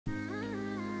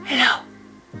Hello,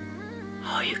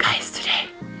 how are you guys today?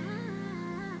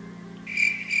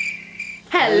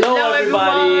 Hello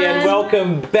everybody and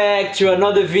welcome back to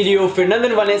another video. Fernando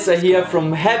and Vanessa here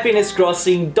from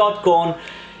happinesscrossing.com.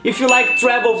 If you like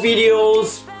travel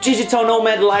videos, digital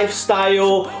nomad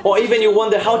lifestyle, or even you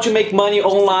wonder how to make money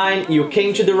online, you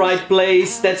came to the right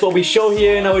place. That's what we show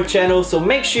here in our channel, so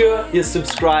make sure you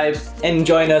subscribe and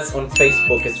join us on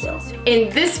Facebook as well. In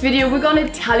this video we're gonna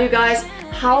tell you guys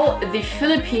how the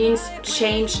Philippines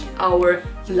changed our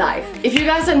life. If you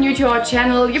guys are new to our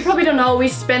channel, you probably don't know we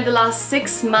spent the last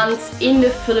 6 months in the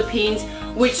Philippines,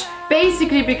 which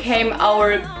basically became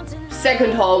our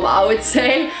second home, I would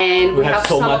say. And we have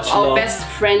some of our best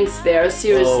friends there,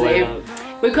 seriously.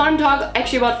 We're gonna talk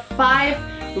actually about 5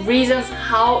 reasons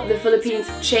how the Philippines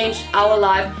changed our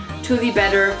life to the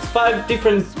better. 5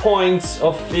 different points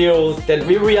of view that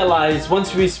we realized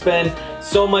once we spent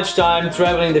so much time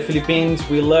traveling in the Philippines.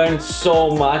 We learned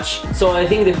so much. So I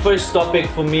think the first topic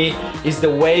for me is the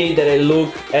way that I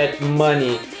look at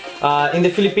money. In the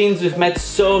Philippines we've met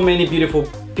so many beautiful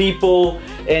people,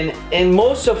 and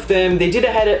most of them, they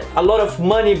didn't have a lot of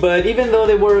money, but even though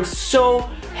they were so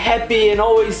happy and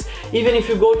always, even if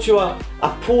you go to a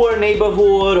poor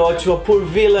neighborhood or to a poor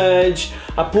village,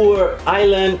 a poor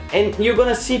island, and you're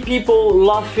gonna see people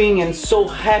laughing and so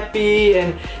happy,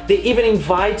 and they even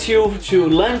invite you to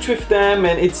lunch with them,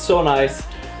 and it's so nice.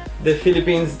 The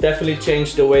Philippines definitely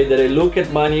changed the way that I look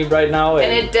at money right now.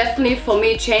 And it definitely, for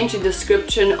me, changed the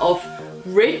description of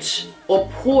rich or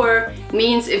poor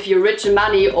means if you're rich in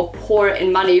money or poor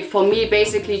in money. For me,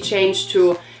 basically changed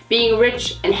to being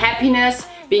rich in happiness,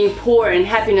 being poor in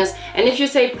happiness. And if you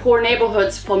say poor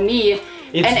neighborhoods, for me,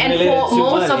 and for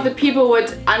most of the people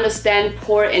would understand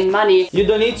poor in money. You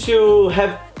don't need to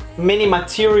have many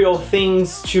material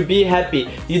things to be happy.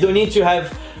 You don't need to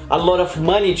have a lot of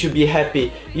money to be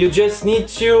happy. You just need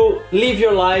to live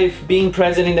your life being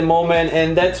present in the moment,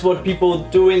 and that's what people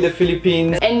do in the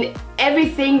Philippines. And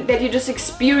everything that you just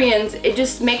experience, it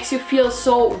just makes you feel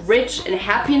so rich in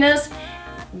happiness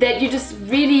that you just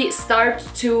really start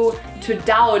to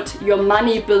doubt your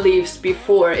money beliefs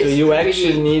before. Do you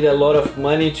actually need a lot of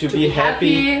money to be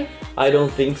happy? I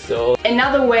don't think so.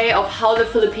 Another way of how the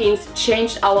Philippines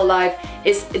changed our life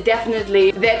is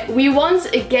definitely that we once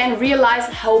again realized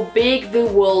how big the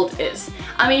world is.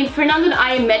 I mean, Fernando and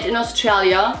I met in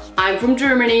Australia. I'm from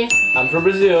Germany. I'm from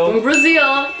Brazil. From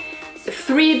Brazil.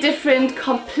 3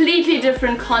 completely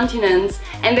different continents,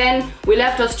 and then we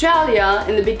left Australia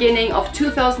in the beginning of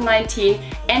 2019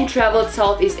 and traveled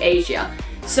Southeast Asia.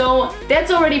 So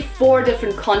that's already 4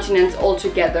 different continents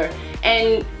altogether.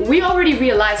 And we already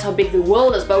realized how big the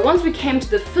world is, but once we came to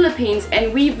the Philippines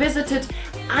and we visited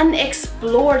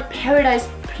unexplored paradise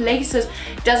places,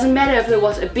 doesn't matter if there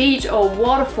was a beach or a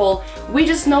waterfall, we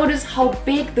just noticed how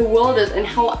big the world is and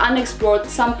how unexplored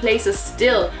some places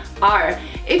still are.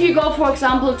 If you go, for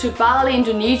example, to Bali,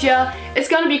 Indonesia, it's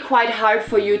gonna be quite hard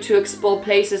for you to explore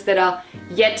places that are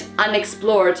yet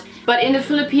unexplored. But in the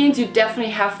Philippines you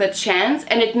definitely have that chance,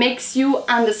 and it makes you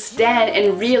understand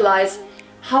and realize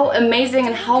how amazing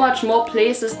and how much more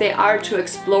places there are to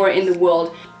explore in the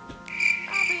world.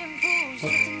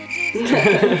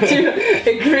 Do you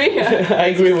agree? I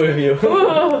agree with you.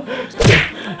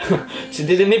 She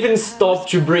didn't even stop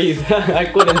to breathe. I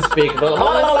couldn't speak. But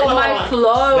it's my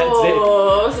flow. That's it.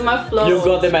 It's my flow. You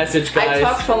got the message, guys. I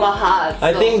talk from my heart. So.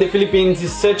 I think the Philippines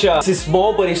is it's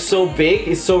small, but it's so big,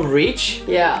 it's so rich.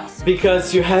 Yeah.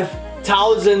 Because you have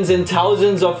thousands and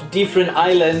thousands of different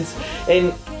islands,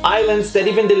 and islands that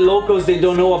even the locals, they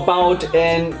don't know about.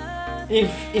 And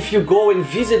if you go and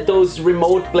visit those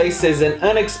remote places and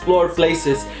unexplored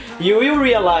places, you will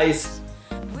realize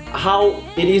how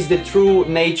it is the true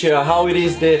nature, how it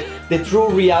is the true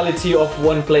reality of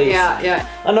one place. Yeah.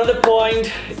 Another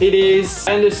point, it is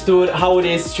I understood how it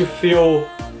is to feel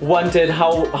wanted,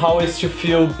 how it is to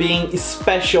feel being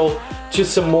special to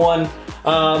someone.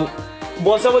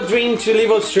 Was our dream to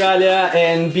leave Australia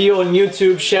and be on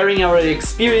YouTube sharing our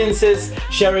experiences,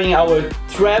 sharing our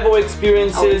travel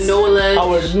experiences,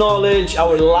 our knowledge,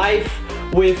 our life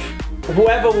with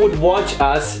whoever would watch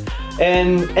us.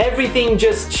 And everything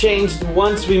just changed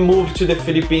once we moved to the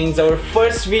Philippines. Our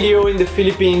first video in the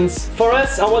Philippines. For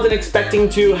us, I wasn't expecting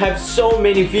to have so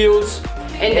many views.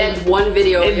 In that one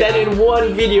video. And then in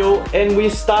one video, and we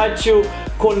start to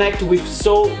connect with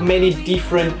so many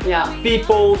different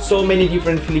people, so many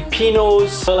different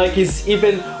Filipinos. So like it's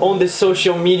even on the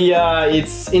social media,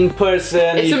 it's in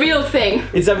person. It's a real thing.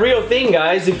 It's a real thing,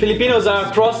 guys. The Filipinos are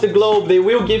across the globe. They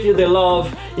will give you the love.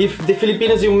 If the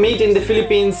Filipinos you meet in the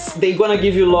Philippines, they're gonna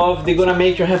give you love. They're gonna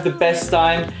make you have the best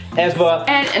time ever.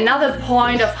 And another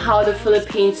point of how the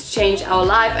Philippines changed our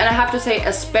life, and I have to say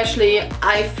especially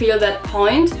I feel that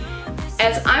point.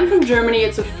 As I'm from Germany,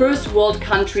 it's a first world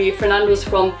country. Fernando's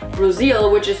from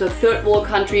Brazil, which is a third world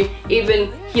country.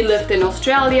 Even he lived in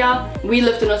Australia. We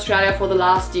lived in Australia for the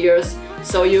last years.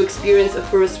 So you experience a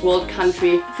first world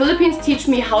country. Philippines teach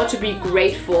me how to be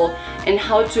grateful and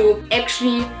how to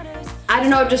actually, I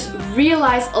don't know, just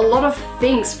realize a lot of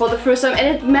things for the first time. And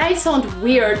it may sound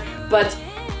weird, but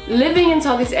living in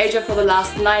Southeast Asia for the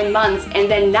last 9 months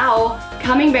and then now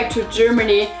coming back to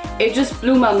Germany, it just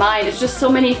blew my mind. It's just so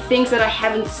many things that I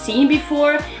haven't seen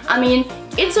before. I mean,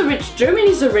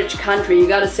 Germany's a rich country, you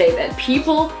gotta say that.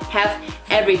 People have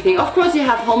everything. Of course you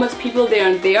have homeless people there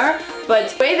and there, but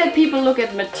the way that people look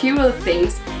at material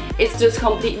things, it's just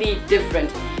completely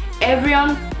different.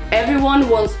 Everyone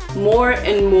wants more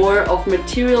and more of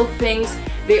material things.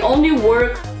 They only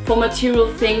work for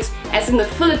material things. As in the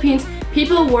Philippines,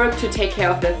 people work to take care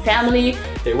of their family,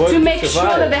 to make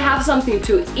sure that they have something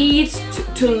to eat,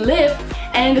 to live.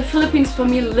 And in the Philippines, for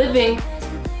me, living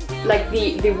like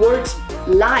the word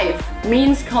life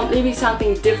means completely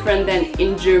something different than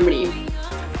in Germany.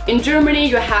 In Germany,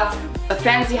 you have a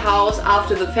fancy house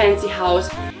after the fancy house,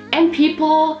 and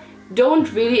people don't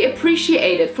really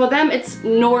appreciate it. For them, it's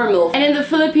normal. And in the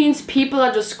Philippines, people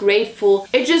are just grateful.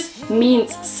 It just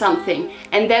means something,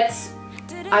 and that's.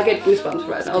 I get goosebumps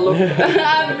right now, look. I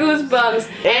have goosebumps.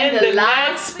 And the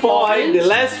last point, the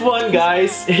last one,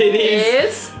 guys, it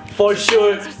is for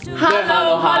sure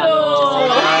Hello, hello.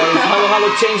 Guys, hello,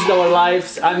 hello changed our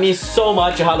lives. I miss so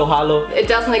much hello, hello. It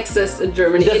doesn't exist in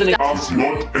Germany. It does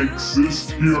not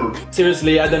exist here.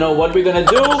 Seriously, I don't know what we're gonna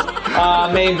do.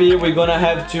 Maybe we're gonna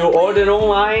have to order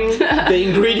online the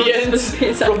ingredients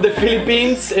from the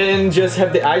Philippines and just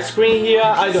have the ice cream here.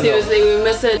 I don't know. Seriously, we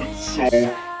miss it.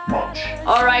 So much.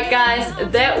 Alright guys,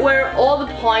 that were all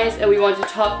the points that we want to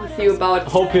talk with you about.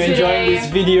 Hope you're enjoying this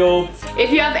video.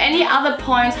 If you have any other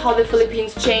points how the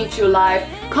Philippines changed your life,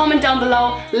 comment down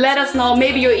below, let us know.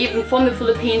 Maybe you're even from the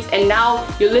Philippines and now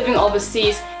you're living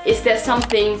overseas. Is there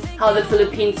something how the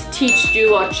Philippines teached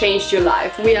you or changed your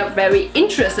life? We are very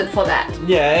interested for that.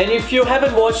 Yeah, and if you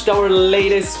haven't watched our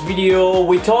latest video,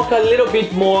 we talk a little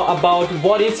bit more about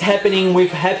what is happening with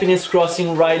Happiness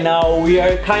Crossing right now. We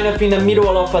are kind of in the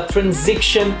middle of a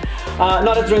transition.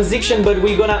 Not a transition, but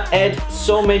we're gonna add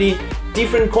so many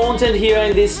different content here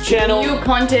in this channel. New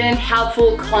content,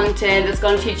 helpful content that's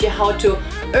gonna teach you how to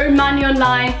earn money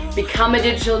online, become a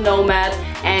digital nomad,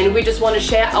 and we just want to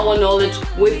share our knowledge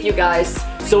with you guys.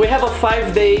 So we have a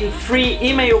 5-day free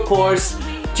email course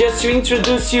just to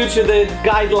introduce you to the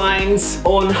guidelines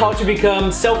on how to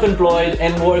become self-employed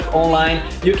and work online.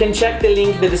 You can check the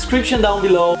link in the description down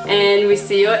below. And we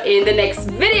see you in the next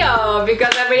video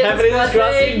because Happiness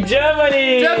Crossing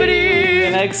Germany! Germany!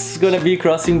 The next is gonna be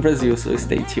crossing Brazil, so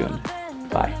stay tuned.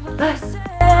 Bye. Bye.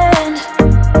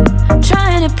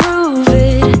 Trying to prove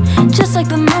it.